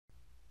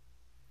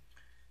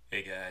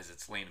Hey guys,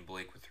 it's Landon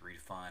Blake with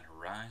Redefined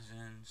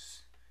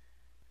Horizons.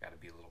 Got to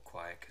be a little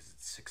quiet because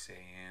it's 6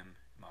 a.m.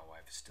 My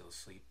wife is still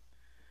asleep.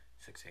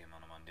 6 a.m. on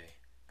a Monday.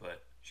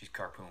 But she's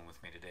carpooling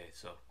with me today,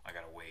 so I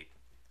gotta wait.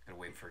 Gotta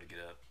wait for her to get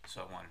up.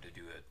 So I wanted to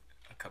do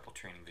a couple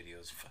training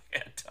videos if I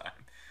had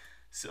time.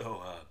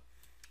 So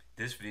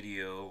this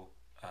video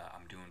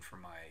I'm doing for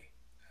my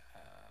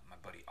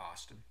buddy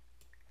Austin.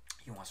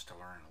 He wants to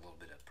learn a little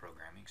bit of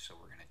programming, so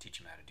we're gonna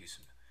teach him how to do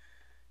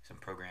some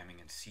programming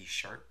in C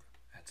Sharp.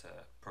 That's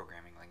a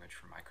programming language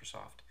from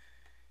Microsoft.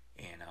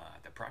 And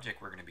the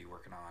project we're going to be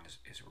working on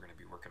is we're going to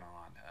be working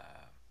on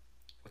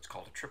what's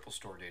called a triple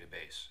store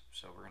database.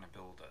 So we're going to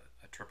build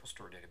a triple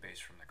store database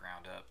from the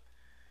ground up.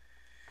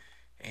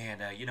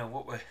 And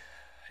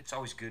it's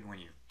always good when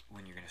you're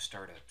going to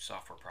start a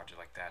software project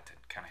like that to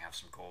kind of have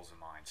some goals in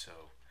mind.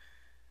 So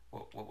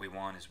what we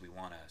want is we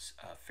want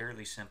a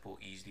fairly simple,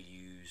 easy to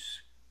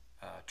use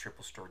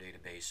triple store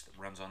database that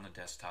runs on the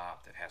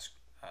desktop, that has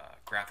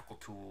graphical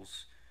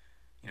tools,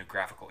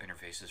 graphical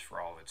interfaces for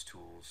all of its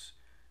tools.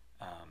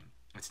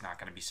 It's not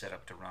going to be set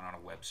up to run on a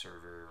web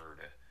server or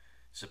to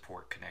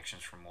support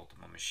connections from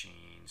multiple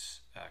machines,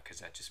 because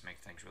that just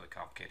makes things really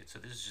complicated. So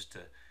this is just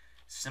a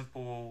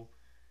simple,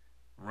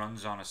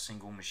 runs on a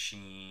single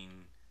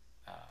machine,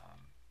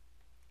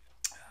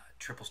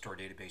 triple store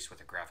database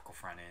with a graphical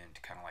front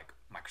end, kind of like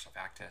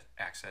Microsoft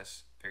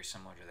Access, very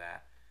similar to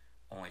that,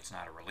 only it's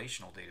not a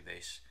relational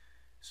database,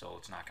 so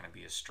it's not going to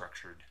be as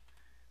structured.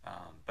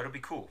 But it'll be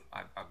cool.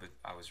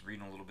 I was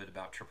reading a little bit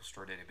about triple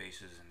store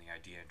databases, and the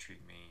idea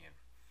intrigued me, and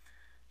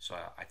so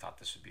I thought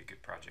this would be a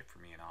good project for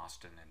me and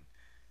Austin. And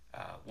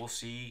we'll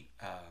see.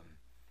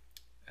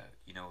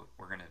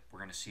 We're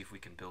gonna see if we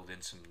can build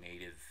in some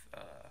native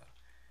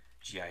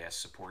GIS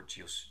support,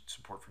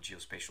 support for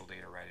geospatial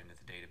data right into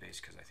the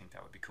database, because I think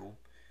that would be cool.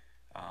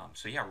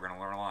 So yeah, we're gonna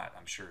learn a lot,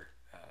 I'm sure.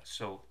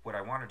 So what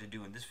I wanted to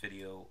do in this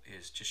video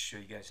is just show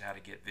you guys how to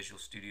get Visual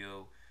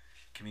Studio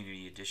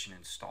Community Edition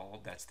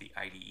installed. That's the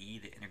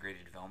IDE, the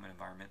Integrated Development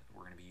Environment that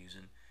we're going to be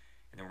using.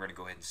 And then we're going to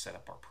go ahead and set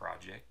up our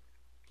project.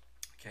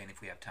 Okay, and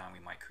if we have time, we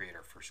might create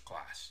our first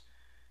class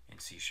in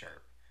C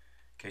Sharp.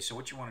 Okay, so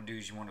what you want to do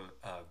is you want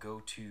to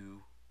go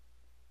to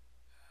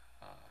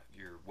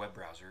your web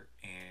browser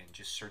and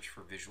just search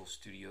for Visual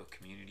Studio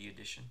Community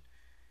Edition.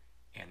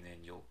 And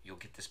then you'll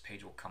get this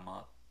page will come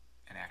up.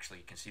 And actually,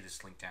 you can see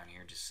this link down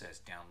here. It just says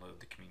download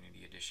the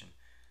Community Edition.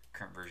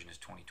 Current version is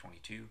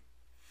 2022.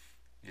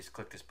 You just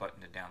click this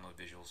button to download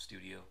Visual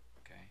Studio.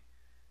 Okay,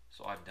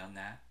 so I've done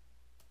that.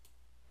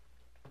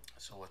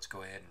 So let's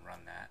go ahead and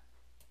run that.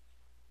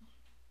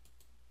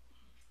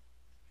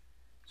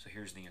 So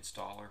here's the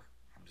installer.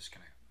 I'm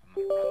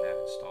gonna run that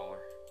installer.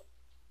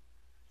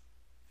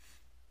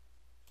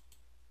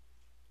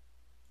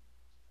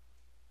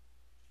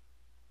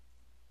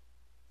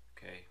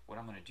 Okay, what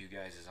I'm gonna do,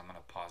 guys, is I'm gonna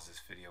pause this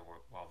video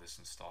while this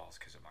installs,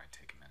 because it might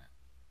take a minute.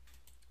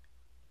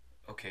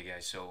 Okay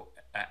guys, so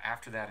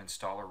after that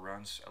installer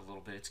runs a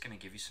little bit, it's going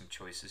to give you some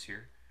choices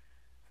here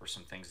for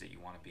some things that you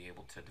want to be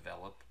able to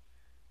develop.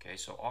 Okay,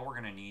 so all we're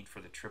going to need for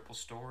the triple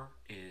store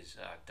is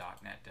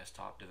 .NET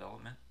desktop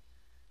development.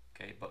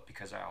 Okay, but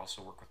because I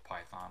also work with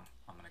Python,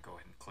 I'm going to go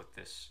ahead and click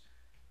this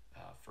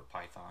for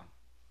Python.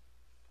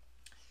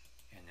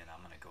 And then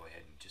I'm going to go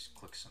ahead and just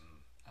click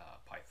some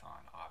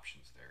Python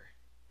options there.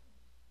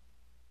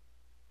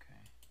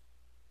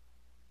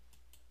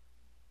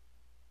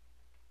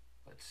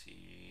 Let's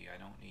see, I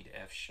don't need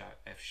F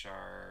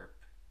sharp.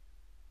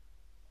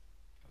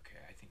 Okay,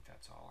 I think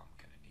that's all I'm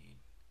going to need.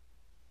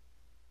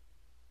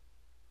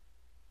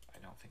 I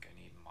don't think I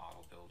need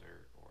model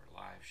builder or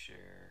live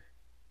share.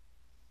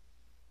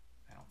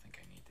 I don't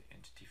think I need the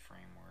entity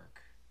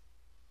framework.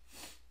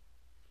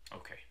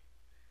 Okay,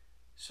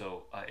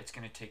 so it's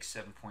going to take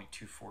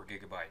 7.24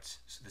 gigabytes.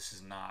 So this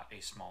is not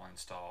a small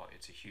install,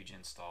 it's a huge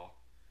install.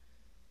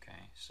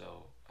 Okay,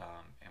 so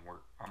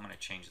I'm going to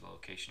change the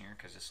location here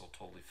because this will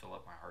totally fill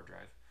up my hard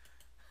drive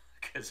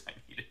because I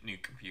need a new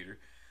computer.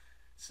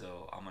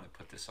 So I'm going to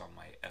put this on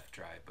my F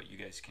drive, but you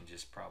guys can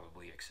just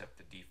probably accept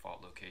the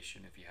default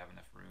location if you have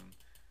enough room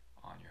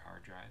on your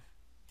hard drive.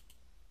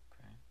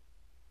 Okay.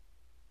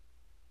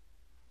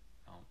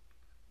 No,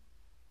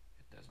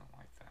 it doesn't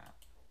like that.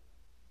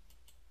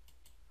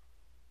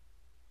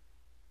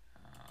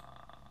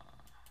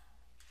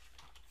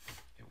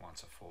 It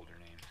wants a folder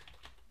name.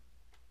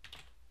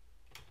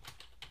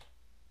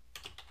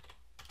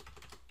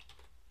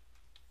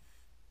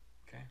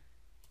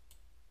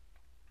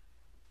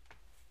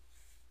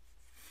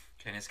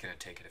 And it's going to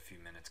take it a few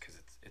minutes because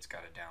it's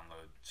got to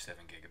download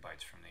 7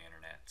 gigabytes from the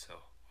internet. So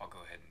I'll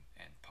go ahead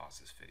and pause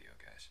this video,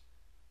 guys.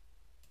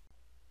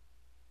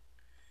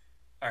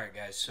 Alright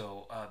guys,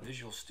 so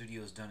Visual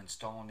Studio is done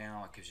installing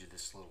now. It gives you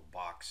this little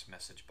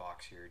message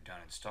box here,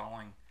 done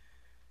installing.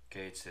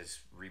 Okay, it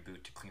says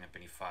reboot to clean up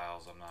any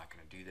files. I'm not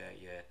going to do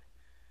that yet.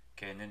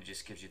 Okay, and then it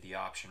just gives you the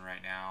option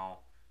right now.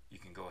 You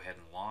can go ahead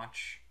and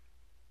launch.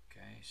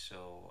 Okay,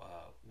 so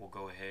we'll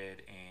go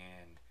ahead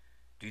and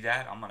do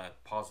that. I'm going to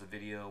pause the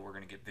video. We're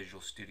going to get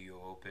Visual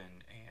Studio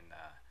open, and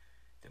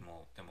Then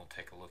we'll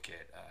take a look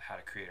at how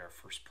to create our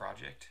first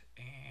project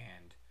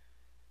and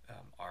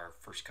our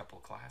first couple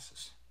of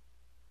classes.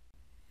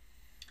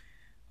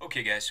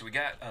 Okay guys, so we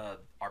got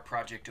our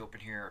project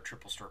open here, our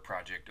triple store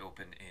project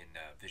open in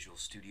Visual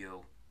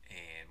Studio,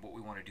 and what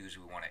we want to do is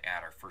we want to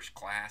add our first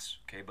class.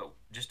 Okay, but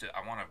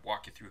I want to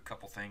walk you through a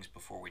couple things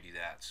before we do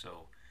that.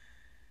 So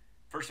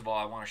first of all,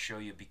 I want to show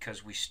you,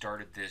 because we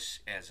started this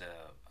as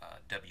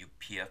a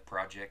WPF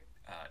project,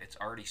 it's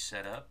already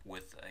set up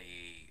with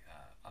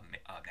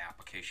an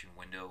application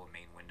window, a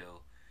main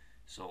window.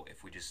 So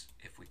if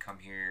we come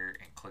here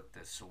and click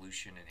the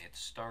solution and hit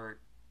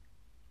start,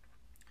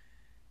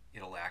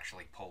 it'll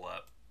actually pull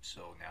up.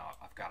 So now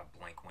I've got a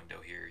blank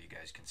window here. You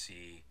guys can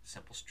see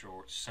simple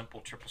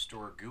triple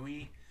store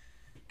GUI.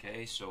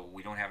 Okay, so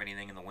we don't have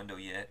anything in the window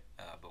yet,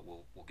 but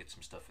we'll get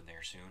some stuff in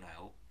there soon, I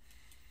hope.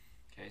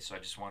 Okay, so I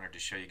just wanted to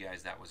show you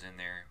guys that was in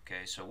there.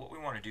 Okay, so what we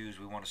want to do is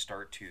we want to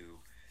start to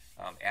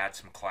add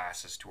some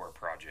classes to our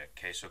project.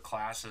 Okay, so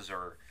classes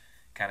are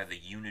kind of the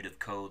unit of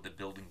code, the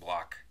building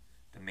block,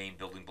 the main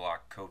building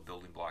block, code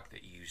building block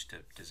that you use to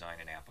design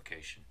an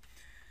application.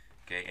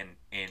 Okay,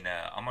 and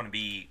I'm going to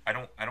be, I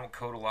don't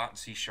code a lot in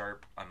C#.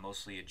 I'm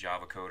mostly a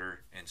Java coder,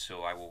 and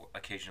so I will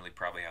occasionally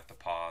probably have to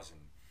pause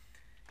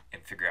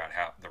and figure out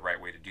how the right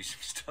way to do some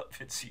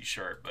stuff in C#.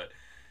 But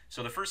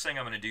so the first thing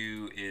I'm going to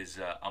do is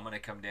I'm going to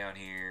come down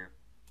here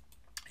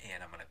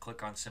and I'm going to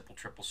click on Simple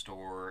Triple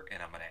Store,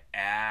 and I'm going to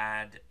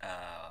add,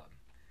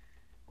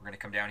 we're going to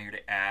come down here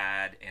to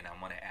add, and I'm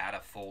going to add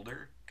a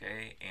folder.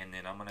 Okay, and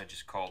then I'm going to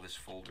just call this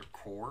folder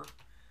core.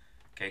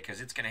 Okay,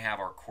 because it's going to have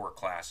our core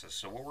classes.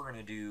 So what we're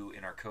going to do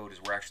in our code is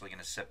we're actually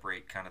going to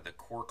separate kind of the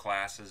core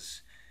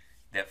classes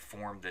that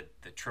form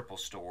the triple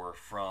store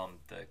from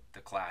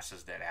the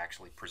classes that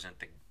actually present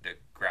the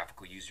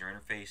graphical user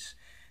interface.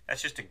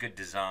 That's just a good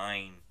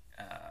design,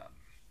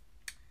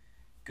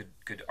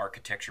 good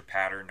architecture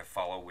pattern to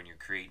follow when you're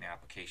creating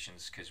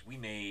applications, because we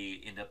may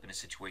end up in a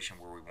situation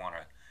where we want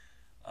to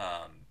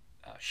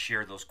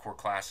share those core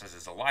classes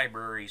as a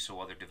library so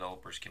other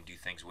developers can do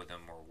things with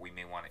them, or we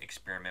may want to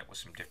experiment with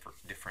some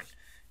different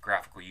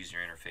graphical user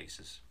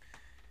interfaces.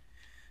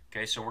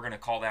 Okay, so we're going to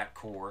call that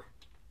core,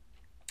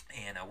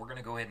 and we're going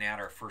to go ahead and add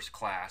our first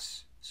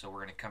class. So we're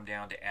going to come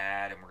down to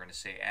add, and we're going to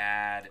say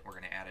add, we're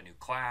going to add a new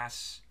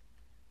class.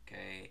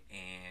 Okay,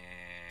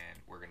 and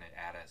we're going to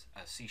add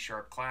a C#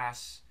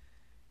 class.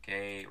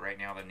 Okay, right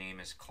now the name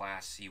is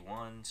class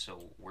C1,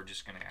 so we're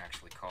just going to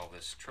actually call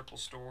this triple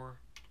store.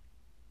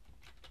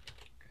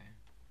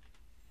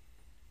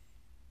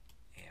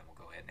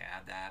 And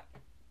add that.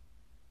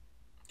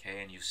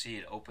 Okay, and you see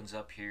it opens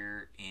up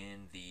here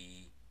in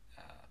the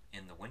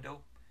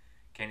window.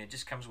 Okay, and it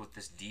just comes with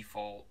this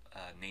default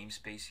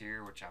namespace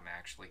here, which I'm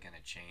actually going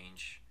to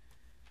change.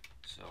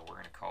 So we're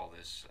going to call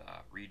this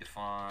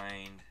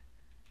redefined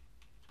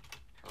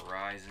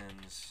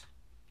horizons.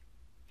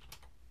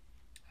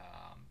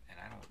 And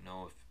I don't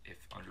know if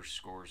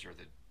underscores are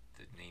the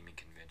naming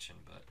convention,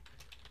 but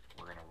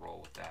we're going to roll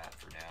with that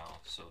for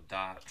now. So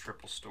dot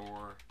triple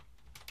store.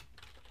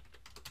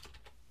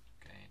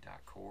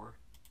 Core.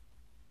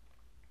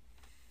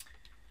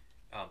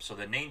 So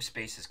the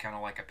namespace is kind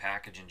of like a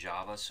package in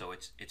Java, so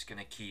it's going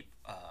to keep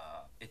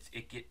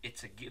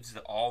it gives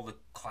all the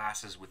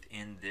classes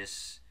within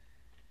this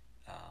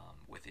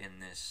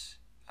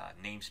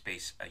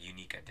namespace a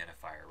unique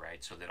identifier,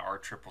 right? So that our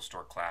triple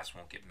store class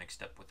won't get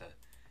mixed up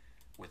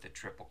with a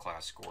triple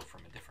class score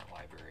from a different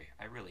library.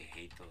 I really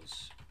hate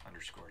those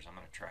underscores. I'm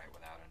going to try it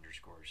without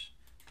underscores.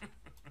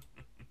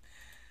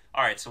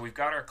 All right, so we've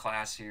got our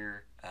class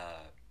here.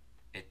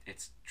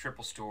 It's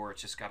triple store.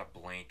 It's just got a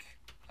blank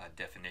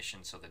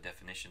definition, so the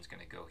definition is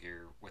going to go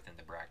here within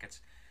the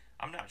brackets.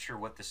 I'm not sure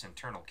what this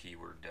internal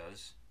keyword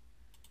does,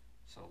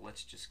 so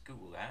let's just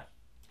Google that.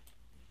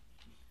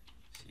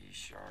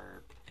 C#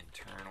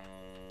 internal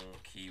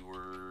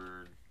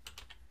keyword.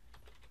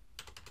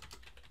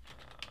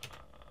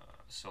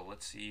 So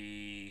let's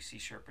see, C#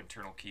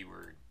 internal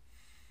keyword.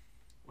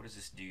 What does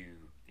this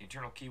do? The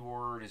internal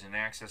keyword is an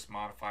access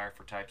modifier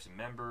for types of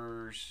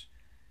members.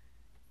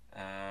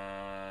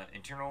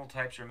 Internal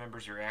types or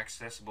members are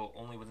accessible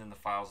only within the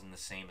files in the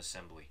same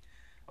assembly.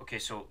 Okay,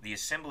 so the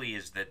assembly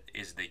is the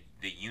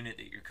unit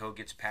that your code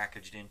gets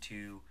packaged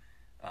into.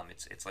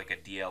 It's like a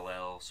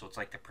DLL, so it's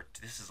like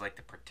this is like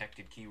the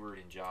protected keyword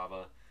in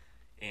Java.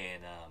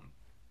 And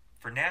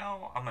for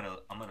now, I'm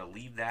gonna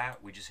leave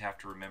that. We just have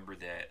to remember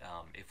that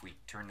if we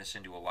turn this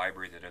into a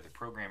library that other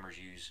programmers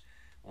use,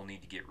 we'll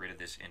need to get rid of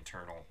this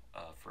internal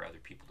for other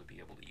people to be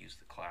able to use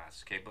the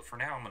class. Okay, but for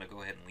now, I'm gonna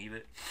go ahead and leave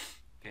it.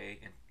 Okay,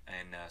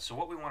 and so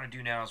what we want to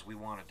do now is we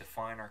want to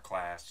define our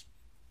class,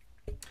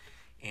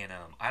 and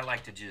I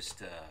like to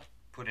just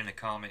put in a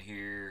comment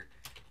here,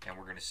 and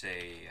we're going to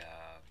say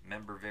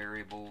member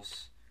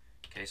variables.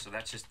 Okay, so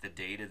that's just the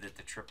data that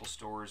the triple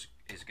store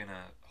is going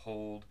to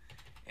hold,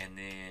 and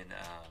then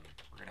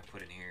we're going to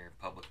put in here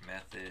public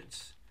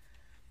methods.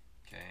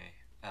 Okay,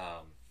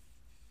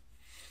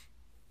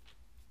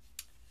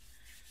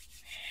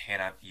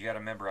 and you got to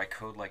remember I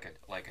code like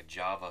a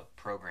Java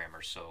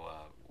programmer, so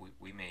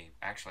we may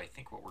actually, I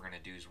think what we're going to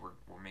do is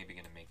we're maybe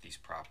going to make these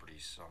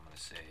properties. So I'm going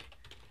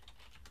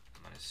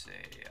to say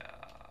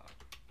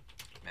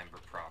member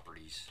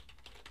properties.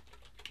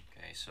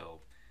 Okay,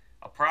 so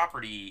a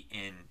property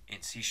in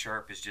C#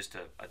 is just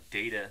a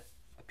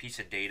piece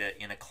of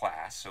data in a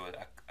class. So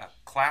a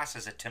class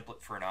is a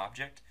template for an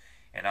object.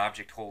 An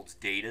object holds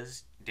data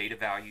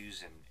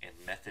values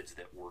and methods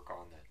that work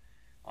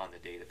on the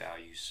data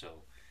values.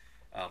 So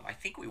I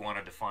think we want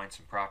to define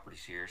some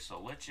properties here. So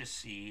let's just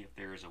see if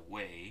there is a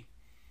way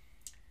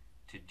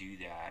to do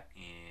that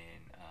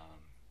in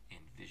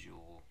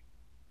Visual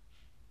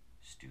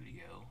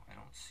Studio. I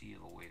don't see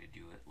a way to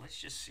do it. Let's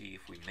just see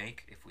if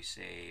we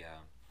say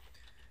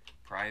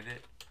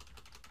private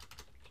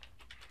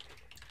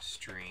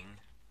string,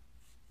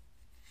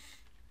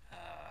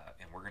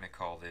 and we're going to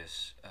call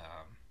this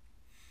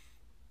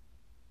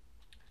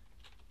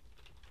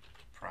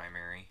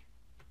primary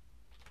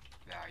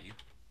value.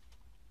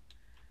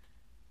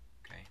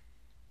 Okay,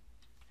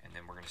 and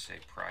then we're going to say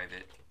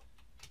private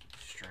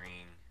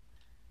string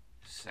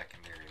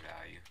secondary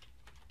value.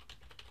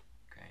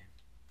 Okay,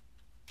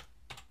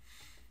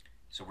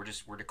 so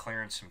we're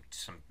declaring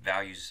some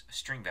values,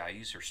 string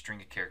values, or string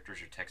of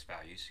characters or text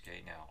values.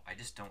 Okay, now I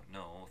just don't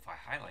know if I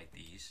highlight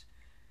these,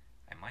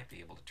 I might be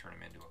able to turn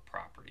them into a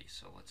property.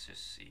 So let's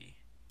just see.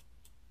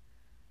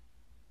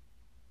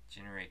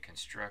 Generate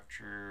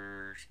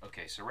constructors.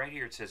 Okay, so right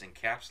here it says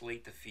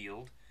encapsulate the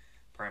field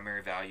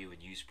primary value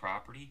and use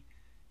property.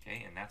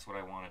 Okay, and that's what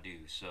I want to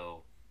do.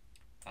 So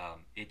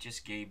it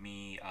just gave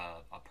me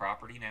a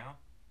property now.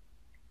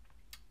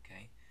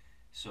 Okay,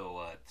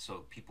 so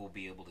so people will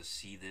be able to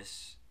see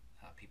this.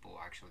 People will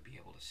actually be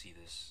able to see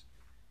this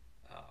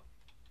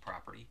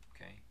property.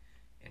 Okay,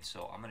 and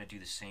so I'm going to do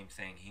the same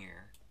thing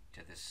here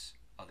to this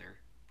other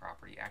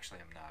property. Actually,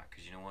 I'm not,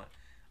 because you know what?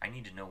 I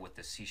need to know what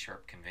the C#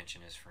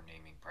 convention is for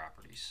naming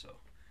properties. So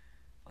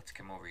let's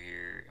come over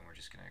here and we're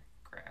just going to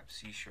grab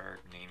C#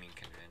 naming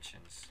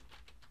conventions,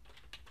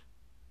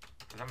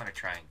 because I'm going to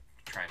try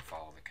and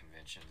follow the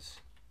conventions.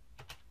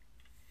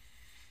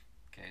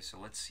 Okay, so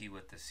let's see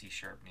what the C#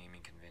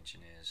 naming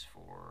convention is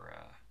for.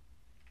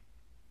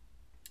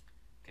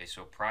 Okay,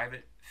 so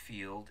private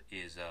field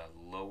is a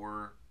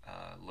lower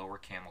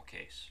camel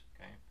case.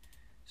 Okay,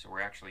 so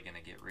we're actually going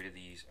to get rid of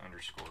these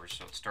underscores.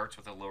 So it starts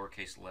with a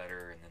lowercase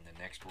letter, and then the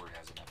next word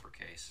has an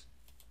uppercase.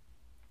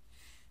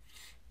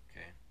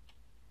 Okay.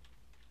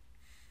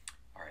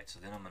 All right, so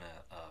then I'm going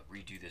to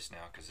redo this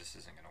now, because this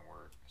isn't going to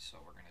work. So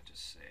we're going to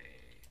just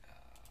say,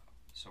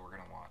 so we're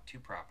going to want two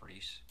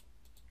properties.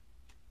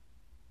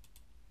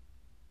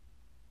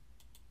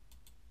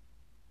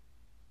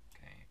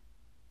 Okay,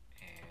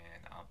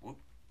 and whoop.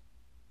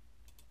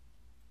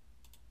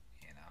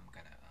 And I'm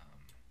going to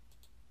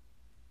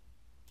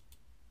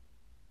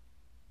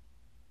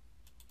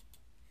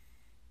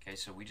okay,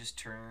 so we just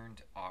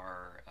turned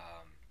our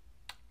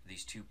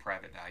these two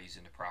private values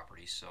into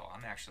properties. So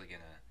I'm actually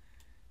going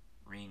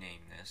to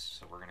rename this.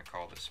 So we're going to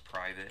call this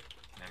private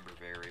member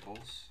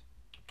variables.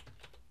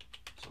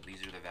 So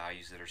these are the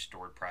values that are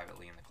stored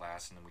privately in the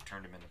class, and then we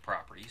turned them into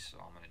properties. So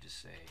I'm going to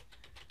just say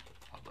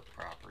public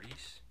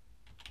properties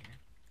here.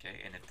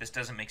 Okay, and if this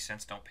doesn't make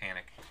sense, don't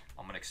panic.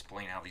 I'm going to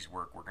explain how these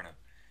work. We're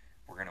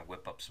gonna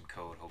whip up some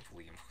code,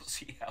 hopefully, and we'll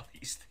see how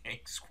these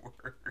things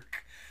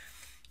work.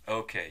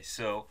 Okay,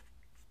 so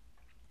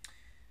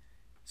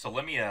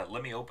let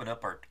me open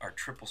up our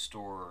triple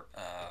store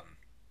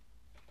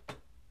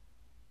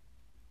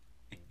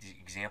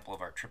example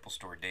of our triple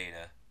store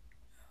data,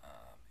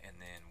 and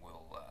then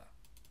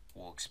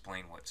we'll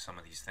explain what some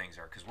of these things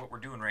are. Because what we're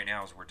doing right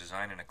now is we're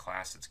designing a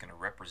class that's going to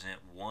represent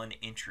one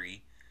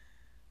entry,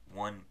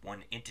 one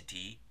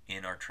entity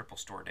in our triple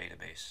store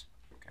database.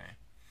 Okay,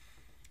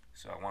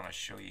 so I want to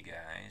show you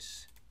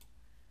guys.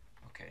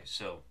 Okay,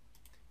 so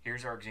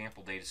here's our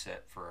example data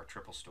set for our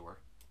triple store.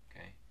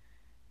 Okay,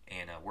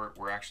 and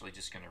we're actually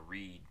just going to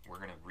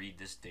read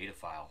this data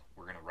file.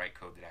 We're going to write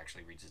code that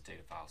actually reads this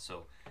data file.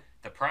 So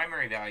the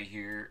primary value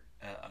here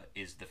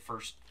is the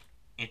first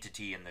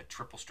entity in the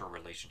triple store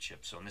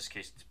relationship. So in this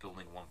case, it's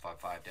building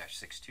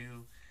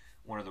 155-62.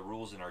 One of the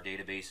rules in our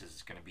database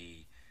is going to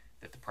be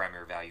that the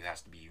primary value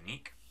has to be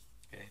unique.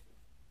 Okay,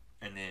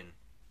 and then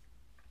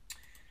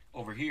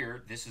over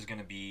here, this is going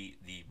to be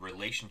the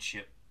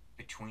relationship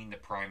between the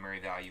primary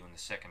value and the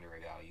secondary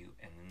value,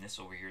 and then this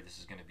over here, this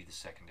is going to be the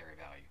secondary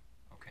value.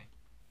 Okay,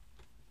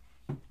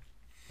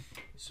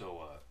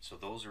 so so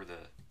those are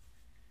the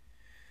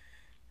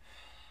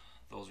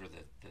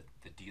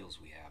deals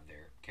we have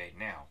there. Okay,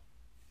 now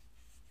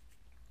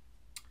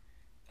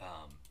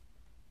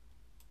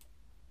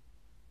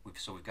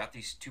we've got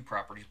these two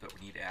properties, but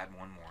we need to add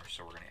one more.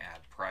 So we're going to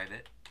add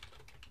private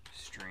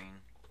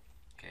string.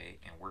 Okay,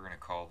 and we're going to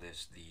call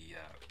this the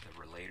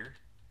relator.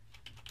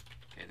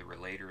 Okay, the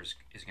relator is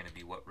going to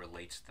be what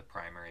relates the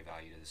primary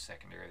value to the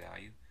secondary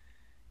value.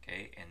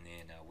 Okay, and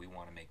then we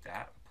want to make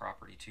that a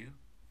property too.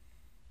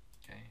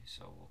 Okay,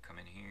 so we'll come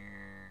in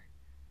here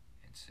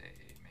and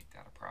say make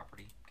that a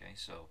property. Okay,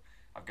 so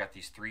I've got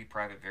these 3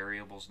 private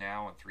variables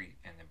now, and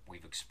then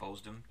we've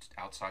exposed them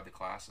outside the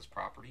class as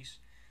properties.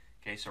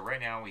 Okay, so right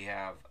now we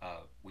have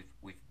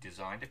we've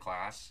designed a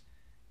class.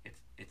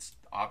 It's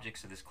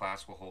objects of this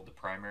class will hold the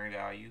primary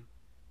value,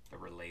 the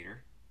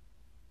relator,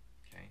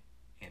 okay,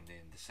 and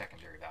then the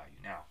secondary value.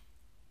 Now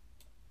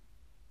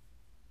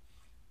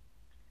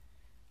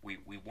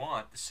we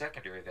want the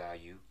secondary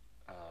value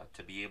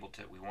to be able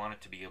to, we want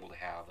it to be able to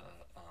have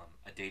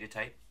a data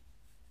type,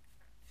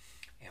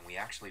 and we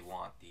actually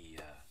want the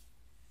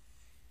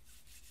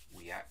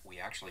we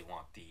actually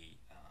want the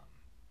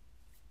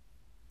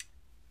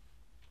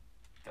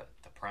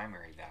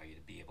primary value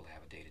to be able to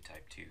have a data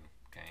type too.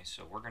 Okay,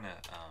 so we're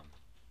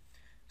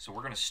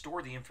gonna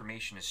store the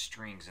information as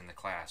strings in the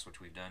class, which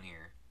we've done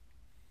here.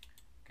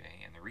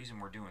 Okay, and the reason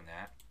we're doing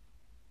that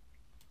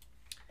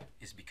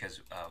is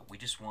because we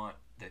just want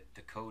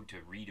the code to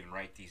read and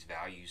write these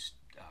values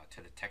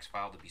to the text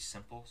file to be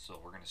simple. So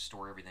we're going to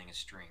store everything as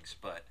strings.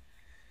 But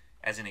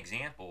as an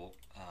example,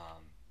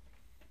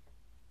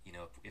 you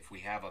know, if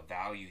we have a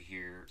value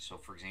here, so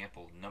for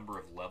example, number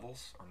of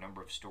levels or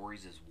number of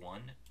stories is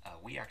 1,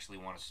 we actually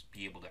want to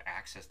be able to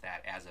access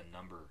that as a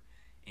number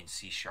in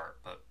C#.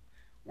 But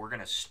we're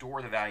going to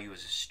store the value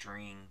as a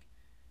string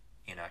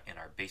in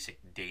our basic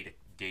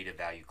data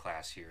value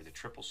class here, the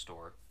triple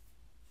store.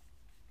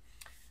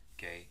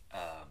 Okay,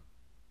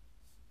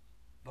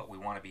 but we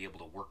want to be able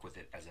to work with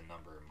it as a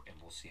number, and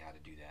we'll see how to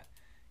do that.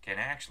 Okay,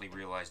 and I actually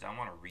realized I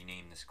want to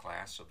rename this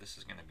class, so this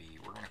is going to be,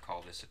 we're going to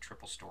call this a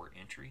triple store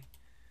entry.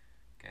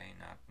 Okay,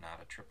 not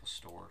a triple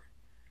store.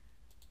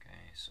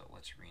 Okay, so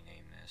let's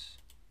rename this.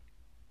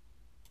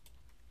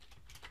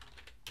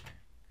 Okay.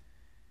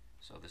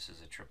 So this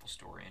is a triple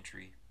store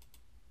entry.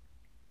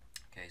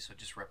 Okay, so it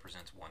just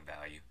represents 1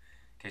 value.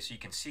 Okay, so you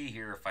can see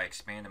here, if I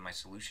expand in my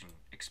Solution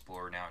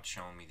Explorer, now it's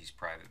showing me these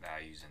private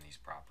values and these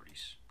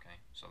properties. Okay,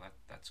 so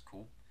that's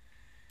cool.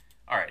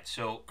 All right,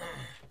 so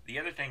the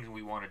other thing that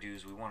we want to do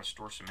is we want to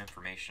store some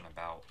information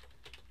about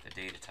the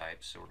data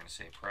types. So we're going to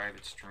say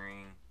private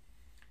string.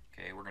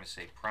 Okay, we're going to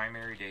say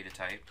primary data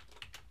type,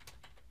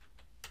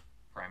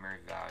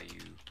 primary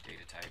value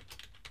data type.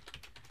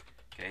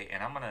 Okay,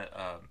 and I'm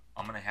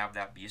gonna have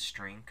that be a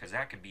string, because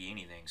that could be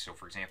anything. So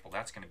for example,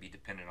 that's going to be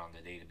dependent on the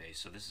database.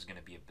 So this is going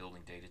to be a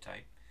building data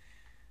type.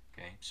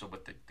 Okay, so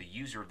but the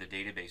user of the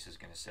database is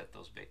going to set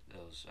those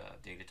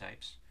data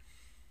types.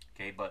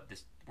 Okay, but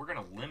this, we're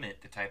going to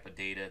limit the type of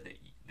data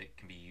that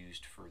can be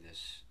used for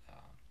this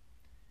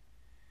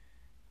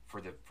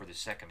for the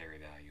secondary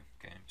value.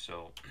 Okay,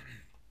 so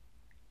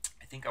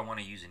I think I want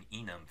to use an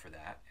enum for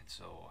that, and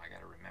so I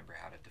got to remember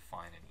how to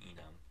define an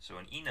enum. So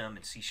an enum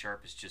in C#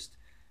 is just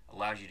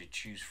allows you to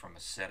choose from a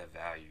set of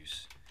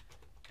values.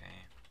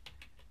 Okay,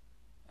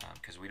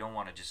 because we don't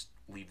want to just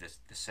leave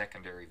the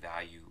secondary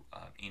value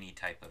any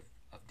type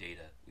of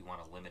data. We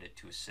want to limit it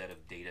to a set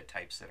of data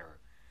types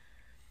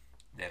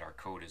that our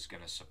code is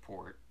going to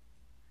support.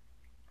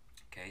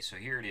 Okay, so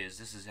here it is.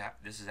 This is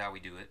how we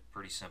do it.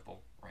 Pretty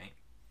simple, right?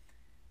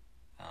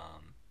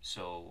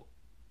 So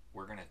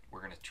we're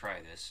gonna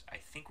try this. I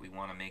think we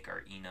want to make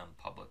our enum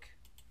public.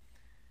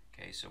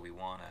 Okay, so we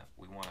want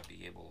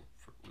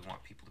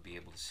people to be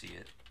able to see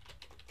it.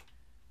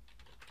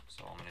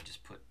 So I'm going to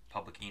just put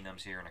public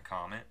enums here in a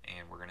comment,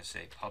 and we're going to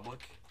say public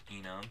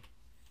enum.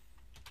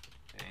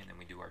 Okay, and then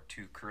we do our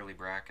 2 curly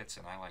brackets,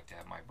 and I like to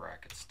have my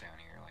brackets down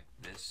here like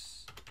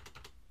this.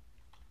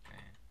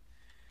 Okay,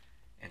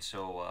 and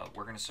so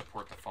we're going to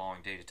support the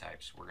following data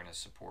types. We're going to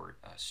support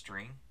a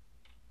string.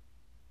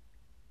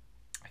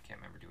 I can't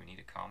remember, do we need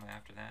a comma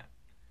after that?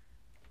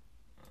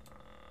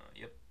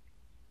 Yep.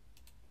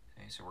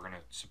 Okay, so we're going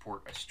to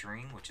support a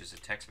string, which is a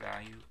text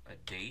value, a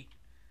date,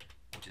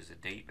 which is a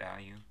date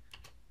value,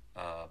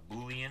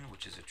 Boolean,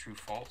 which is a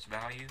true/false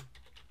value.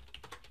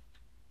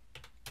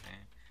 Okay,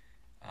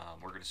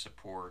 we're going to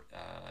support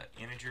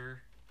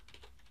integer,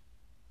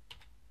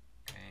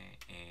 okay,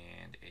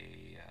 and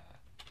a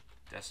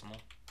decimal.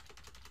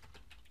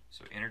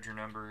 So integer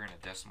number and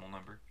a decimal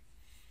number.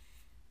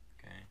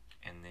 Okay,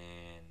 and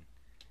then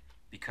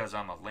because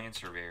I'm a land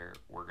surveyor,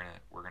 we're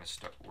gonna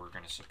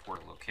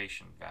support a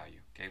location value,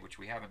 okay, which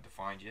we haven't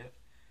defined yet,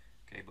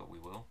 okay, but we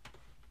will.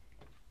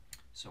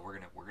 So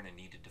we're gonna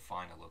need to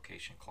define a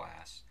location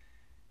class.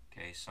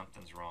 Okay,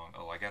 something's wrong.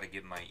 Oh, I got to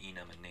give my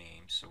enum a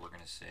name, so we're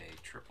gonna say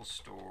triple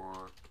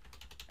store.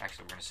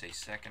 Actually, we're gonna say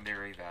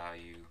secondary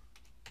value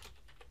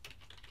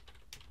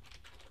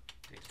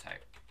data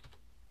type.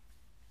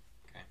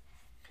 Okay.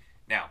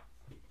 Now,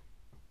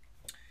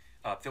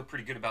 I feel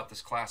pretty good about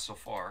this class so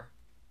far.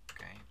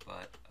 Okay,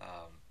 but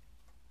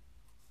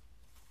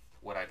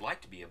what I'd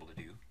like to be able to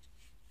do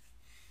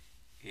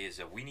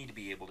is we need to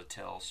be able to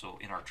tell, so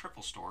in our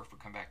triple store, if we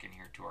come back in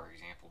here to our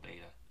example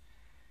data,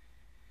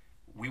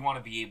 we want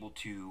to be able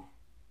to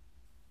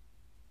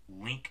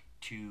link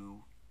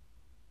to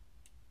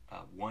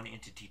one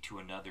entity to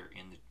another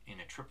in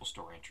a triple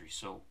store entry.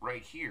 So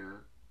right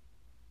here,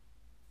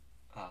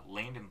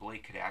 Landon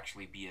Blake could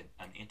actually be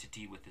an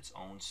entity with its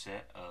own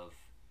set of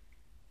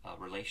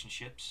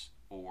relationships,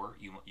 or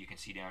you can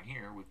see down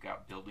here we've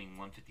got building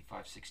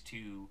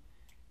 15562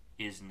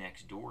 is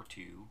next door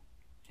to,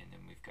 and then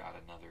we've got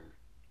another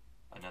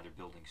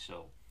building.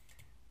 So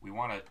we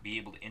want to be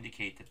able to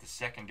indicate that the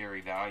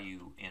secondary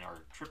value in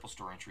our triple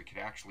store entry could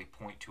actually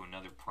point to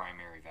another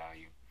primary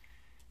value.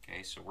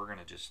 Okay, so we're going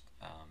to just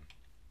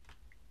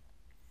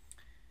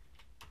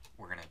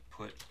we're going to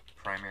put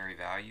primary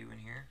value in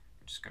here.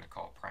 We're just going to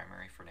call it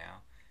primary for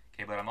now.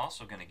 Okay, but I'm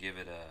also going to give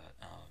it a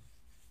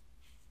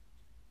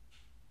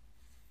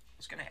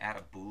it's going to add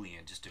a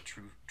boolean, just a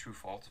true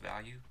false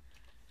value.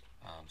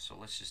 So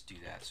let's just do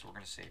that. So we're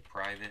going to say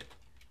private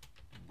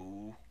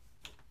bool.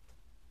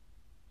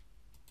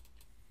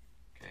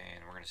 Okay,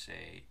 and we're going to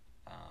say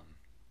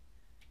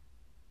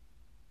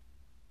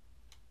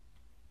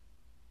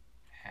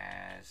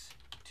has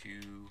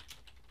two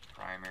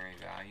primary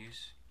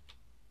values.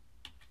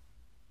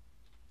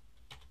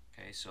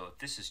 Okay, so if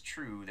this is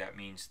true, that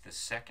means the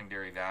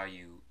secondary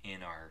value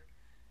in our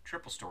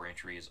triple store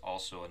entry is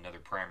also another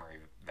primary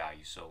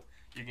value. So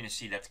you're going to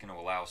see that's going to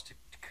allow us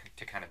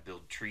to kind of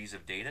build trees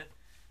of data,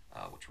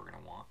 which we're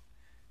going to want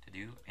to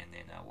do. And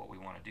then what we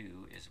want to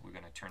do is we're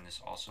going to turn this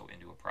also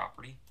into a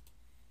property.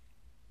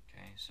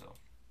 Okay,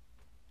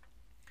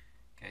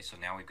 so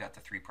now we've got the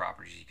three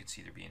properties. You can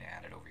see they're being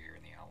added over here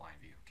in the outline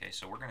view. Okay,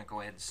 so we're going to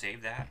go ahead and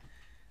save that.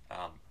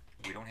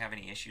 We don't have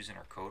any issues in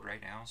our code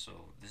right now,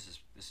 so this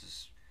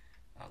is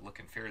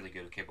looking fairly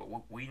good. Okay, but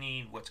we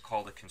need what's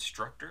called a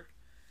constructor.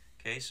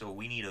 Okay, so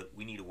we need a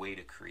way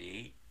to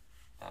create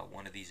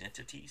one of these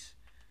entities.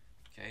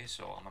 Okay,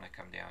 so I'm going to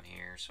come down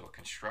here. So a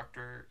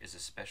constructor is a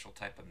special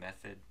type of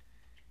method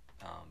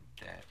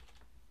that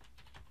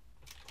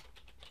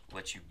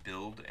lets you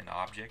build an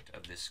object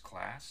of this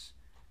class.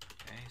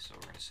 Okay, so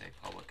we're going to say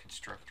public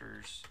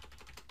constructors.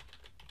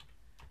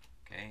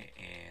 Okay,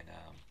 and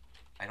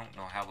I don't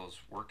know how those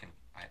work in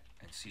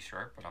C#,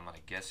 but I'm going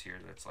to guess here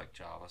that it's like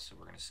Java. So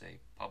we're going to say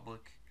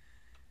public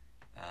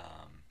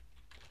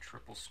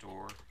triple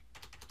store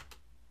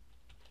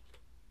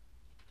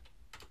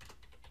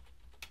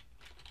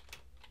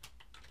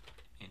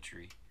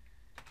entry.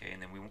 Okay,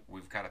 and then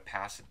we've got to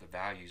pass it the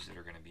values that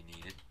are going to be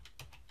needed.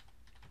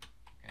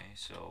 Okay,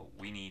 so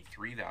we need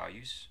 3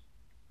 values.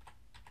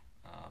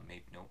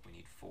 Nope, we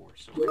need 4.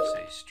 So we're going to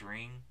say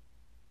string.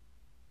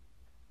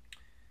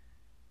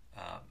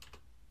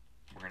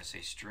 We're going to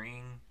say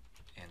string,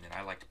 and then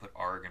I like to put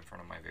arg in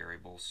front of my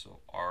variables. So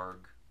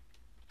arg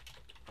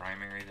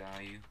primary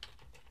value,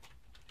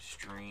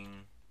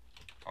 string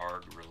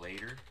arg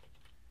relator,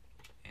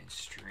 and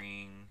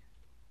string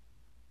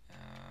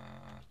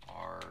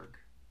arg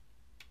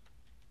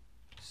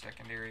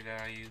secondary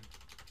value.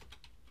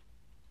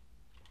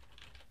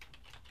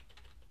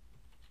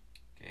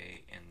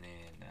 Okay, and then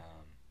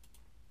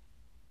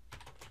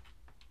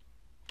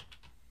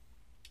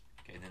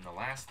the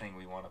last thing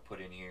we want to put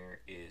in here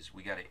is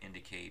we got to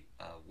indicate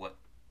what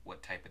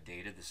type of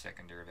data the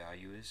secondary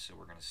value is. So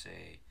we're going to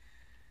say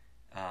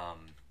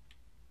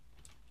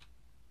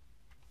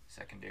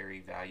secondary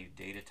value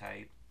data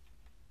type.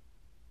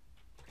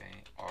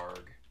 Okay,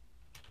 arg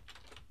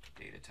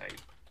data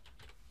type.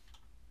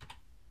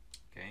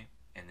 Okay,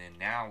 and then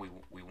now we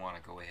want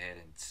to go ahead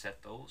and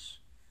set those.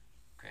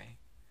 Okay,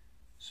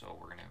 so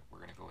we're gonna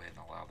go ahead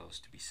and allow those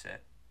to be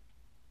set.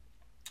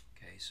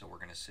 Okay, so we're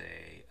gonna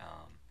say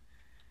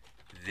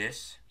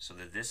this. So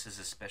that this is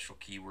a special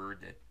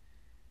keyword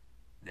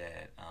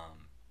that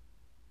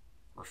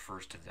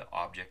refers to the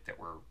object that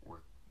we're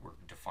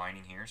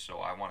defining here. So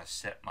I want to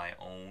set my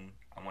own.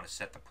 I want to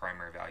set the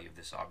primary value of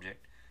this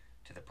object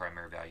to the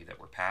primary value that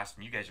we're passed.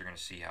 And you guys are going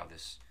to see how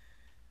this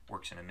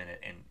works in a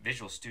minute. And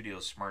Visual Studio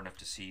is smart enough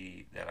to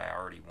see that I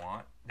already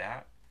want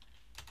that.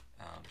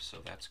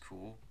 So that's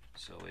cool.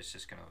 So it's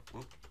just gonna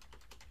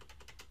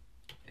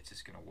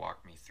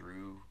walk me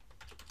through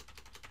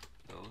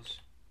those.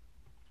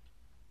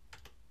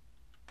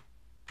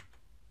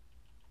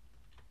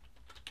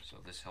 So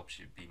this helps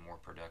you be more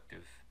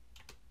productive.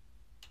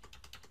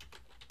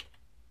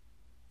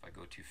 If I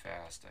go too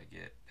fast, I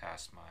get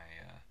past my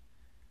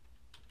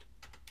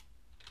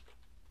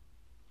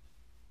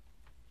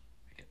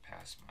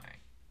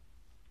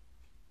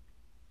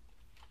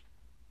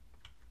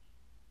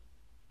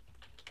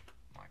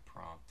my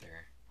prompt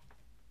there.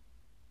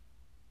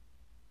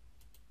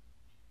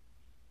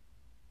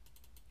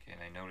 Okay,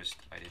 and I noticed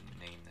I didn't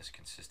name this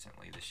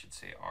consistently. This should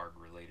say arg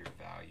relator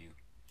value.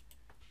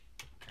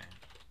 Okay.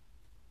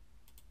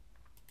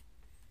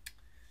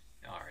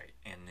 All right,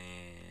 and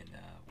then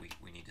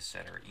we need to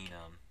set our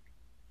enum.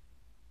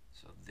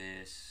 So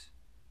this.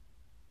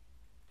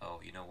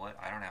 Oh, you know what?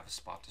 I don't have a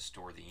spot to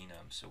store the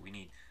enum, so we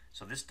need.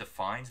 So this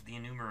defines the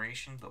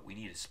enumeration, but we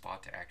need a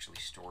spot to actually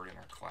store it in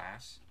our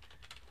class.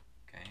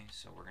 Okay,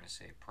 so we're going to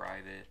say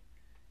private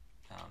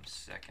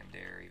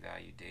secondary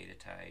value data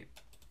type,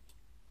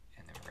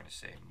 and then we're going to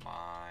say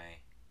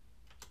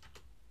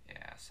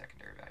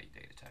secondary value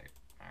data type.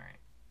 All right.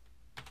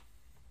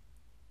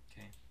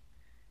 Okay.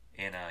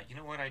 And you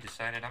know what? I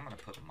decided I'm going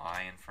to put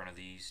my in front of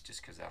these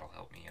just because that'll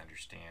help me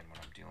understand when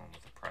I'm dealing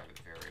with a private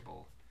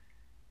variable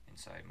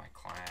inside my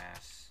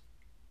class.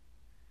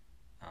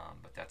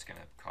 But that's going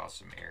to cause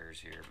some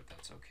errors here, but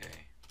that's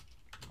okay.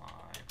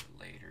 my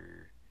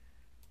relator,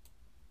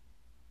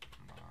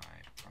 my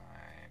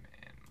prime,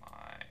 and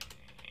my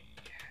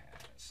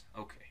has.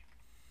 Okay.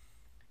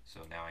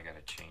 So now I got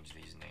to change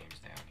these names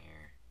down here.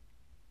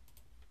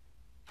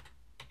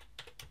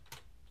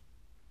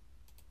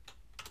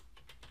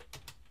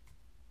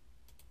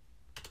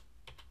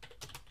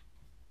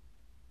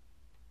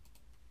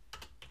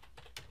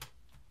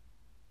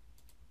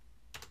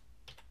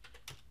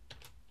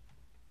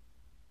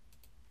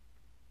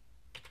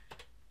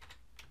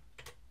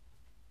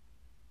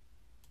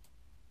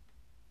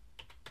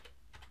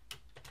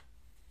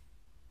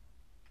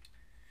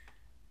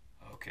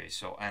 Okay,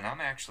 so, and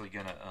I'm actually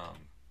going to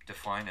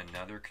define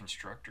another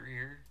constructor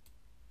here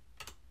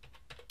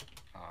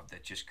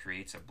that just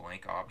creates a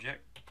blank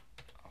object,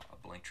 a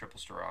blank triple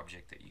store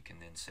object that you can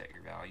then set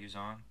your values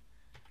on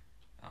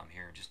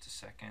here in just a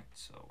second.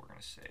 So we're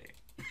going to say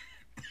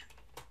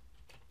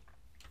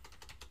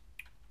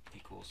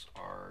equals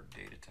our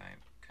data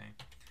type. Okay,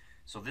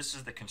 so this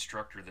is the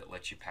constructor that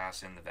lets you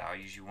pass in the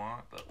values you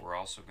want, but we're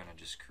also going to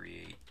just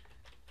create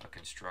a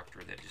constructor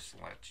that just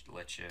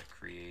lets you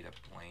create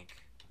a blank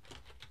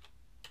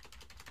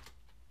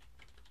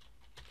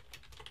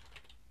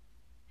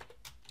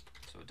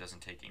so it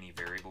doesn't take any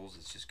variables.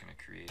 It's just going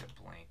to create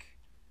a blank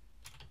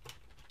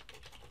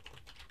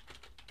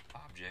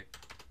object.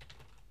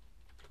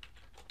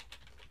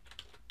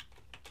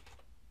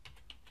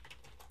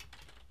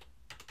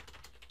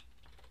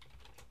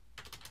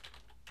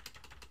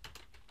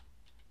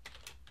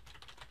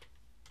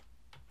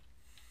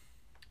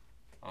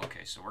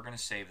 Okay, so we're going to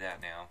save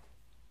that now.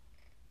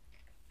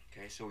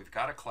 Okay, so we've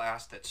got a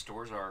class that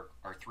stores our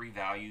three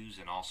values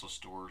and also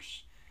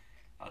stores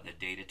the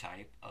data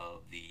type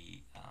of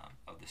the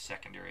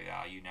secondary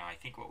value. Now I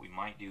think what we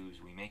might do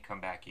is we may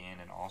come back in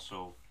and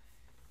also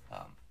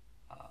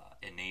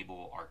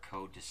enable our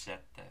code to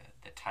set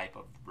the type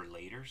of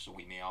relator. So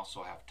we may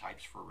also have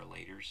types for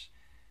relators,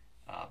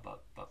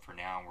 but for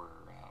now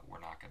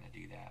we're not going to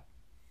do that.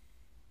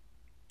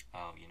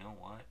 Oh, you know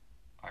what?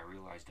 I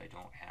realized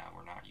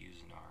we're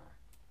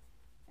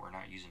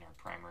not using our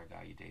primary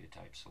value data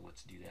type. So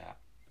let's do that.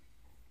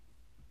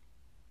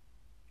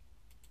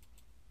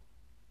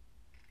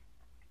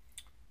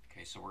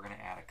 Okay, so we're going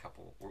to add a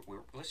couple.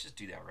 Let's just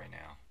do that right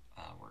now.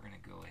 We're going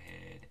to go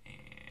ahead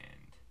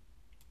and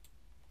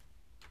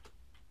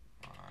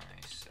my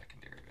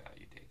secondary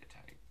value data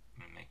type.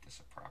 I'm going to make this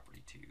a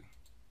property too.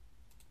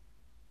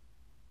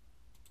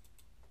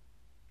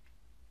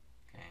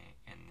 Okay,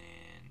 and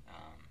then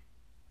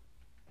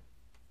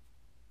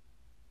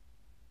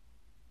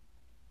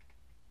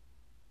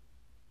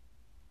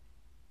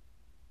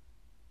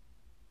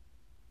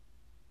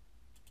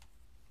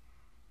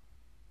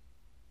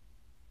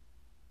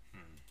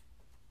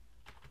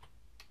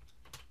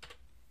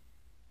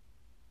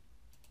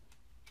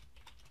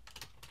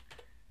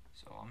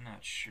I'm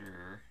not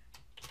sure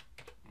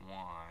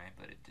why,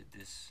 but it did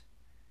this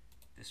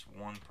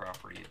one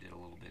property, it did a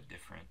little bit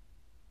different.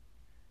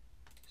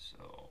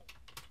 So,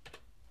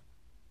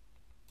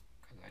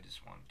 because I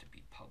just want it to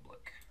be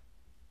public.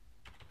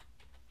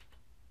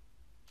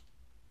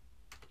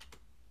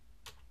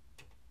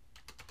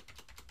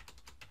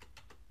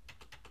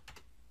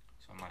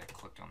 So I might have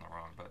clicked on the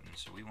wrong button.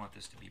 So we want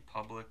this to be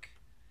public.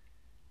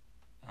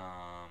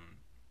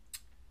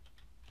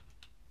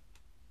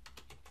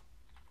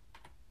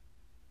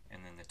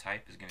 And then the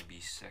type is going to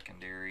be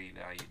secondary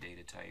value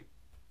data type.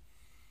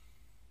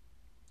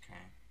 Okay.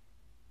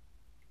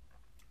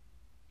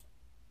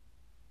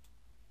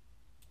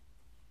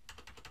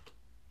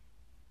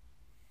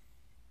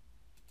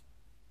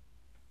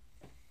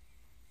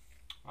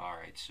 All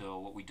right, so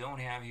what we don't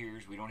have here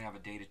is we don't have a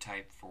data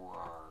type for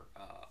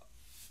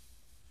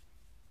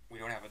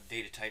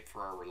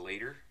our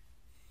relator,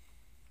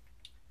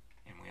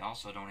 and we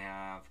also don't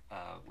have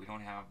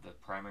the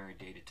primary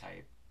data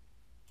type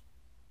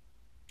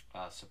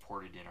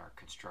supported in our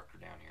constructor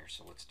down here.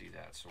 So let's do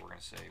that. So we're going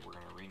to say we're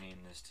going to rename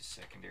this to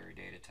secondary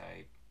data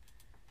type,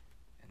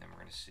 and then we're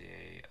going to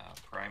say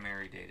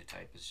primary data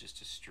type is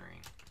just a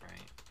string,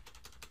 right?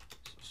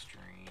 So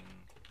string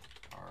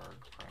arg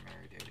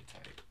primary data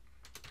type.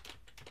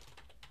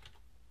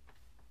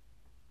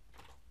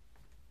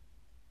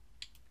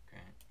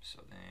 Okay, so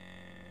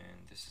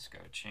then this has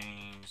got to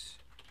change.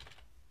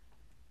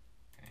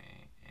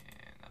 Okay,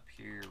 and up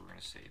here we're going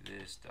to say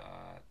this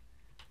dot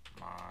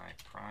my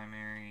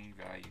primary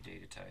value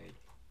data type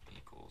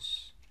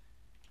equals,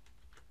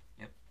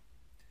 yep.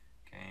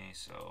 Okay,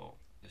 so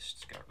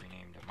this got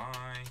renamed to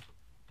my.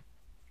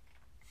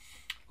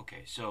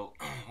 Okay, so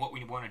what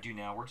we want to do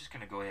now, we're just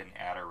going to go ahead and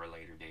add our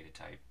relator data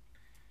type.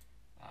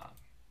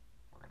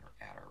 We're going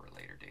to add our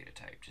relator data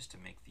type just to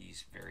make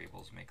these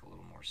variables make a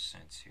little more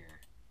sense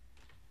here.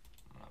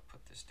 I'm going to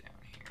put this down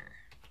here.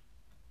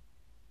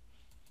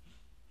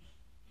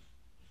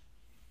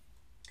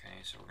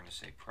 Okay, so we're going to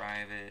say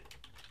private,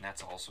 and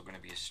that's also going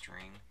to be a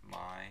string,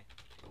 my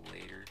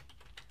relator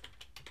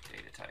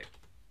data type.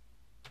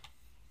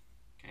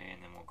 Okay,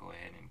 and then we'll go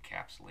ahead and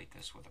encapsulate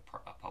this with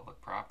a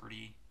public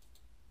property.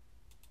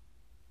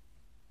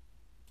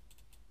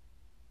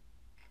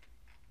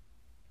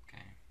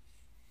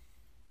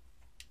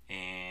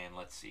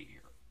 see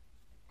here.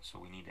 So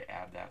we need to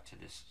add that to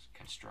this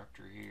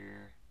constructor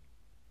here.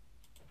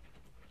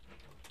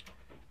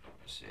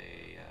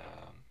 Say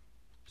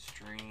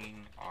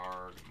string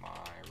arg my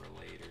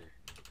relator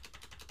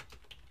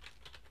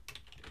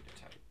data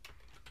type.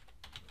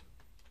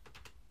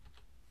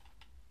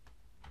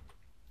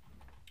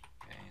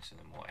 Okay, so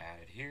then we'll add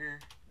it here.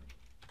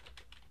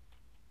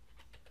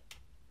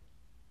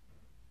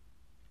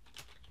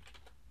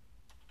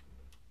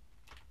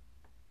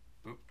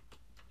 Oop.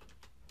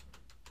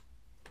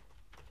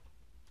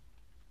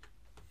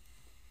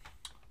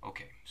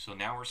 Okay, so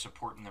now we're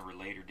supporting the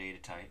relator data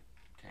type.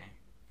 Okay.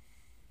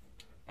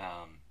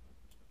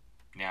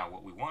 Now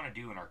what we want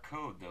to do in our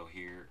code though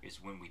here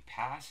is when we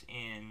pass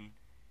in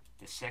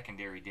the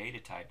secondary data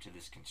type to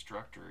this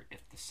constructor,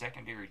 if the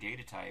secondary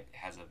data type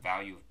has a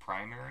value of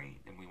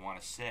primary, then we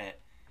want to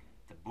set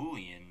the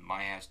boolean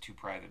my has two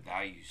private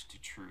values to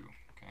true.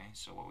 Okay,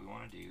 so what we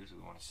want to do is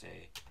we want to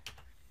say,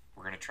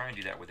 we're going to try and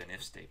do that with an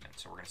if statement.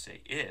 So we're going to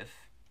say if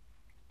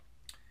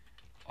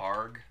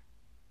arg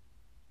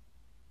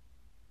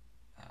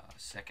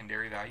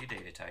secondary value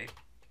data type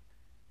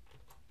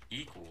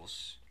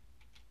equals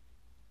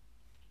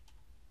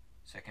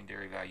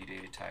secondary value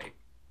data type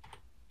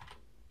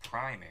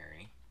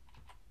primary,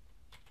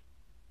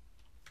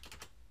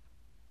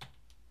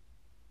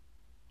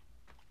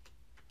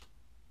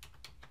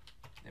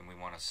 then we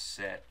want to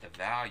set the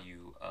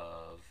value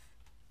of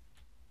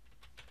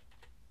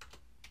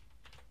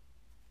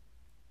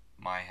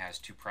my has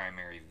two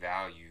primary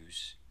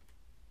values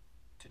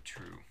to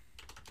true.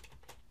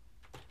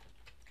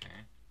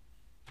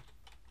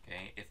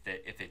 Okay,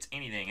 if it's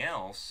anything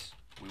else,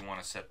 we want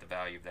to set the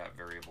value of that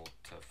variable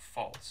to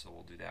false. So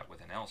we'll do that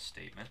with an else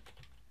statement.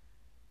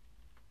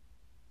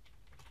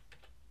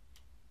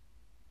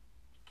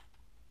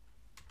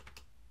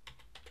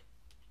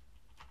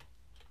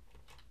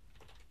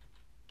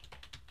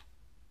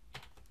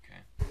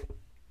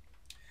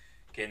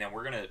 Okay, now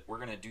we're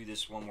gonna do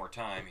this one more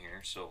time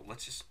here. So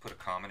let's just put a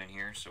comment in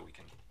here so we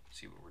can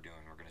see what we're doing.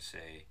 We're gonna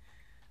say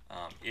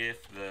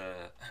if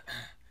the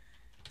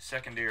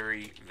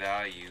secondary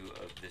value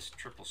of this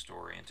triple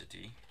store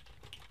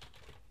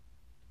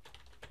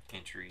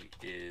entry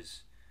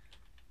is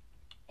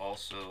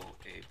also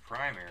a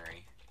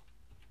primary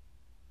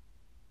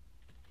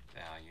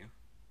value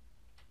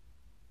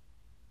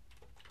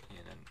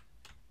in an,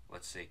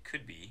 let's say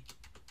could be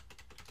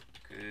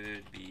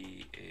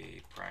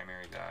a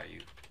primary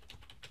value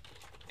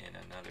in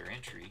another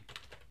entry,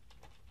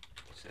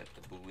 set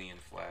the boolean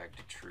flag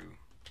to true.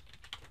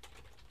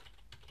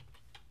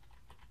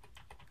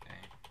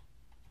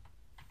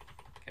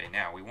 Okay,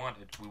 now we want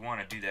to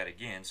do that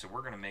again, so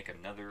we're going to make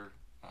another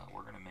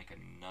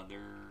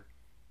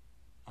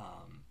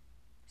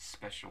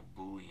special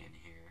boolean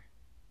here.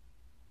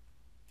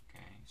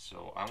 Okay,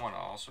 so I want to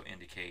also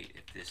indicate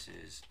if this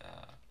is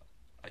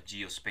a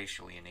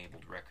geospatially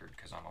enabled record,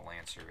 because I'm a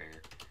land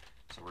surveyor.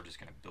 So we're just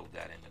going to build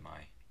that into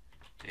my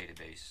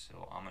database.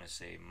 So I'm going to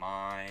say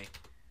my,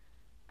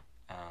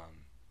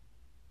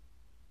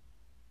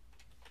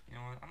 you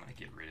know what, I'm going to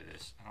get rid of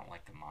this. I don't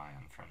like the my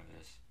in front of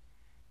this.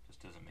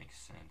 Just doesn't make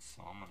sense.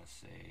 So I'm going to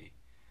say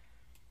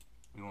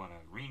we want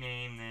to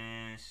rename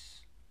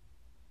this.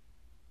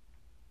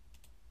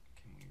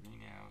 Can we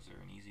rename? Is there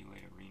an easy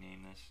way to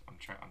rename this? I'm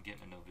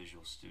getting to know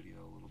Visual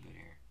Studio a little bit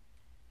here.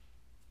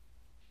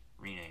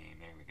 Rename,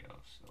 there we go.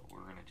 So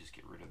we're going to just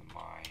get rid of the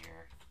my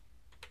here.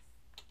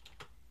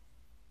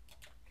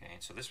 Okay,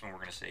 and so this one we're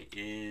going to say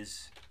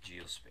is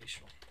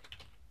geospatial.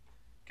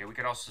 Okay, we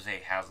could also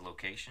say has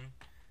location,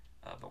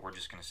 but we're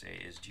just going to say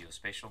is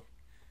geospatial.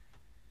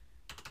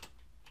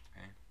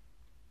 Okay.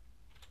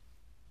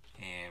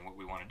 And what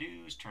we want to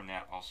do is turn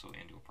that also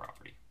into a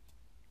property.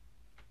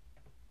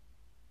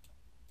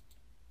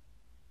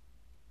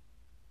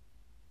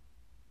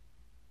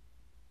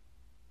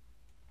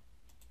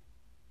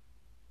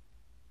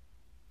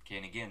 Okay,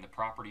 and again, the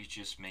properties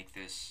just make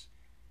this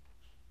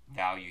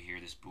value here,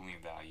 this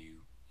Boolean value,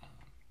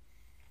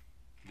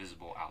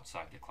 visible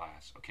outside the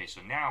class. Okay, so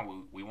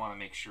now we want to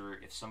make sure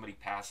if somebody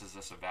passes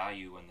us a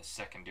value and the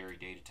secondary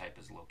data type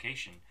is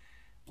location,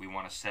 we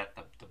want to set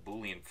the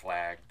Boolean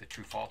flag, the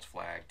true-false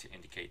flag, to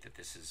indicate that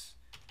this is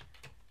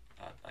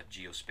a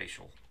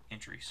geospatial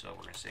entry. So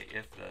we're going to say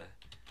if the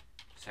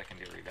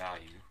secondary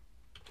value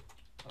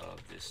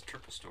of this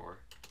triple store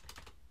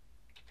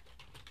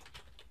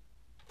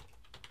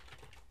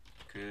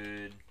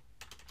could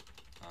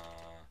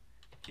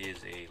is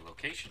a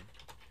location,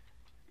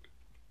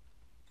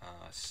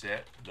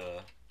 set the,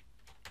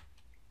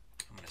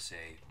 I'm going to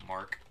say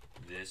mark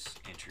this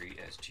entry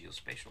as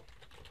geospatial.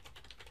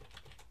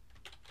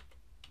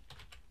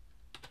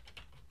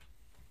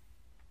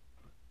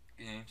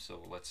 Okay,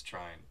 so let's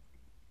try and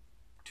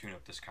tune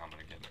up this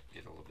comment again,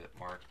 get a little bit.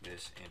 Mark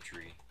this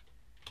entry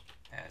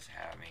as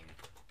having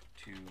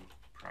two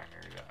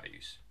primary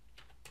values.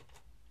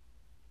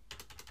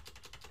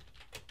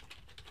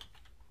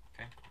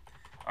 Okay,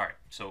 all right,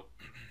 so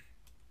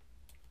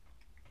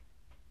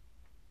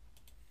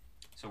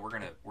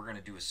we're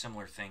gonna do a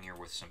similar thing here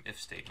with some if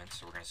statements.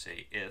 So we're gonna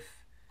say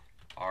if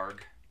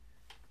arg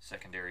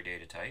secondary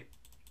data type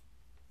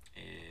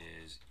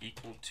is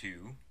equal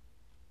to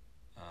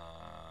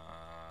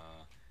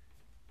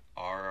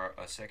our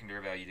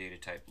secondary value data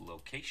type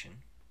location.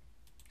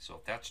 So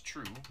if that's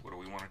true, what do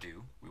we want to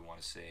do? We want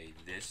to say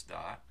this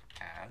dot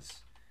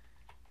has,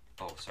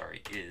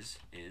 is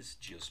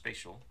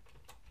geospatial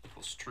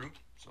equals true.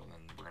 So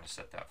then we're going to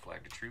set that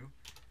flag to true.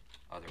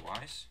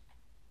 Otherwise,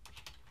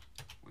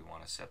 we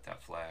want to set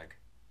that flag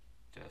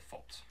to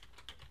false.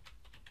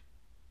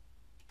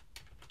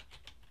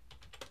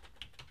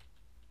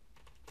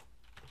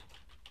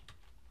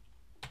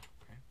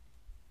 Okay.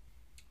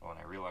 Oh, and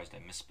I realized I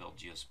misspelled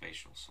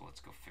geospatial, so let's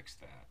go fix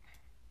that.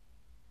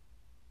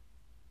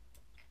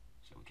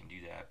 So we can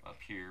do that up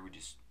here. We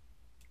just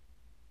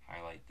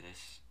highlight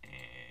this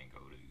and go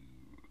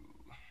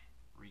to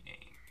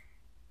rename.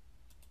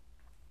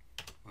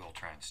 We'll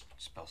try and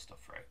spell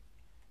stuff right.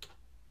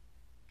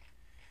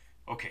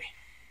 Okay.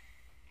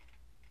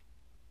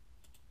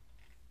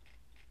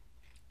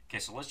 Okay,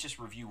 so let's just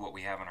review what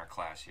we have in our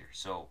class here.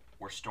 So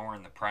we're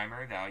storing the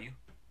primary value,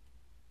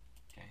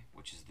 okay,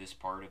 which is this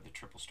part of the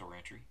triple store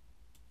entry.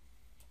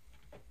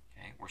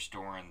 Okay, we're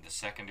storing the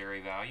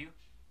secondary value,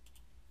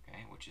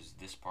 okay, which is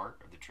this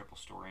part of the triple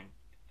store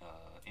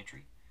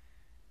entry.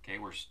 Okay,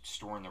 we're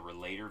storing the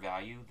relator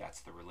value.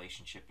 That's the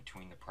relationship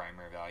between the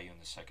primary value and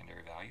the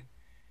secondary value.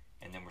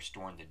 And then we're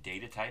storing the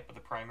data type of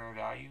the primary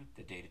value,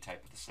 the data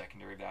type of the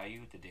secondary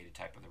value, the data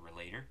type of the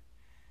relator.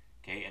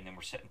 Okay, and then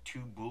we're setting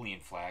two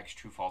Boolean flags,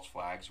 true false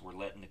flags. We're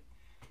letting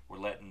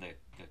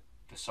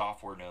the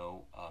software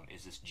know,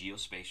 is this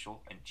geospatial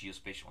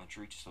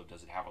entry, so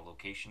does it have a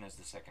location as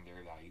the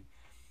secondary value,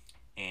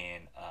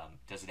 and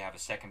does it have a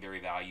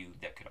secondary value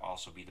that could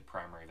also be the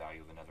primary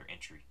value of another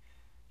entry.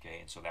 Okay,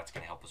 and so that's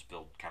going to help us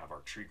build kind of our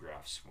tree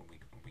graphs when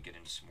we get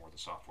into some more of the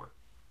software.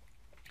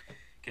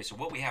 Okay, so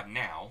what we have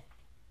now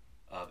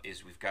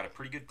is we've got a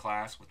pretty good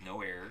class with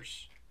no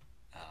errors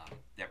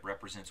that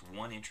represents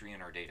one entry in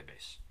our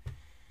database.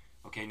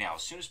 Okay, now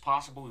as soon as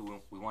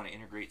possible, we want to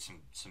integrate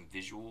some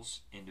visuals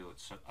into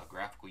a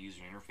graphical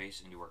user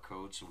interface into our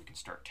code, so we can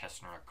start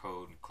testing our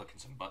code and clicking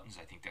some buttons.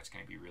 I think that's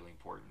going to be really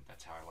important.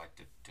 That's how I like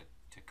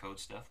to code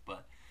stuff.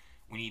 But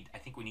I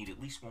think we need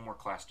at least one more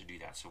class to do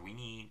that. So we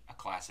need a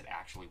class that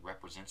actually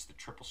represents the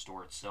triple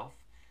store itself,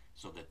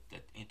 so that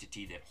the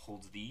entity that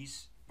holds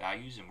these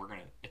values, and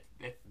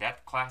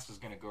that class is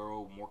going to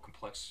grow more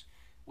complex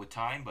with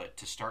time, but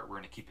to start, we're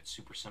going to keep it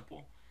super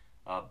simple.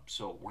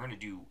 So we're going to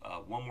do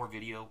one more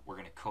video. We're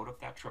going to code up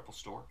that triple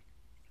store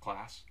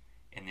class,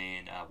 and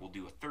then we'll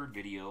do a third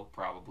video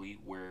probably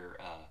where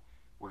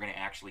we're going to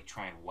actually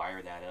try and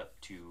wire that up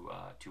to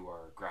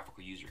our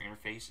graphical user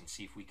interface and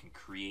see if we can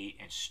create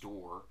and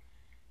store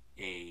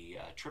a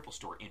triple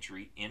store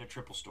entry in a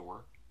triple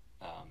store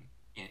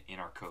in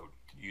our code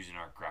using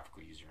our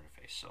graphical user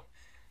interface. So,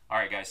 all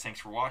right, guys, thanks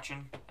for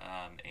watching,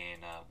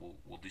 and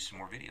we'll do some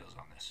more videos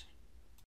on this.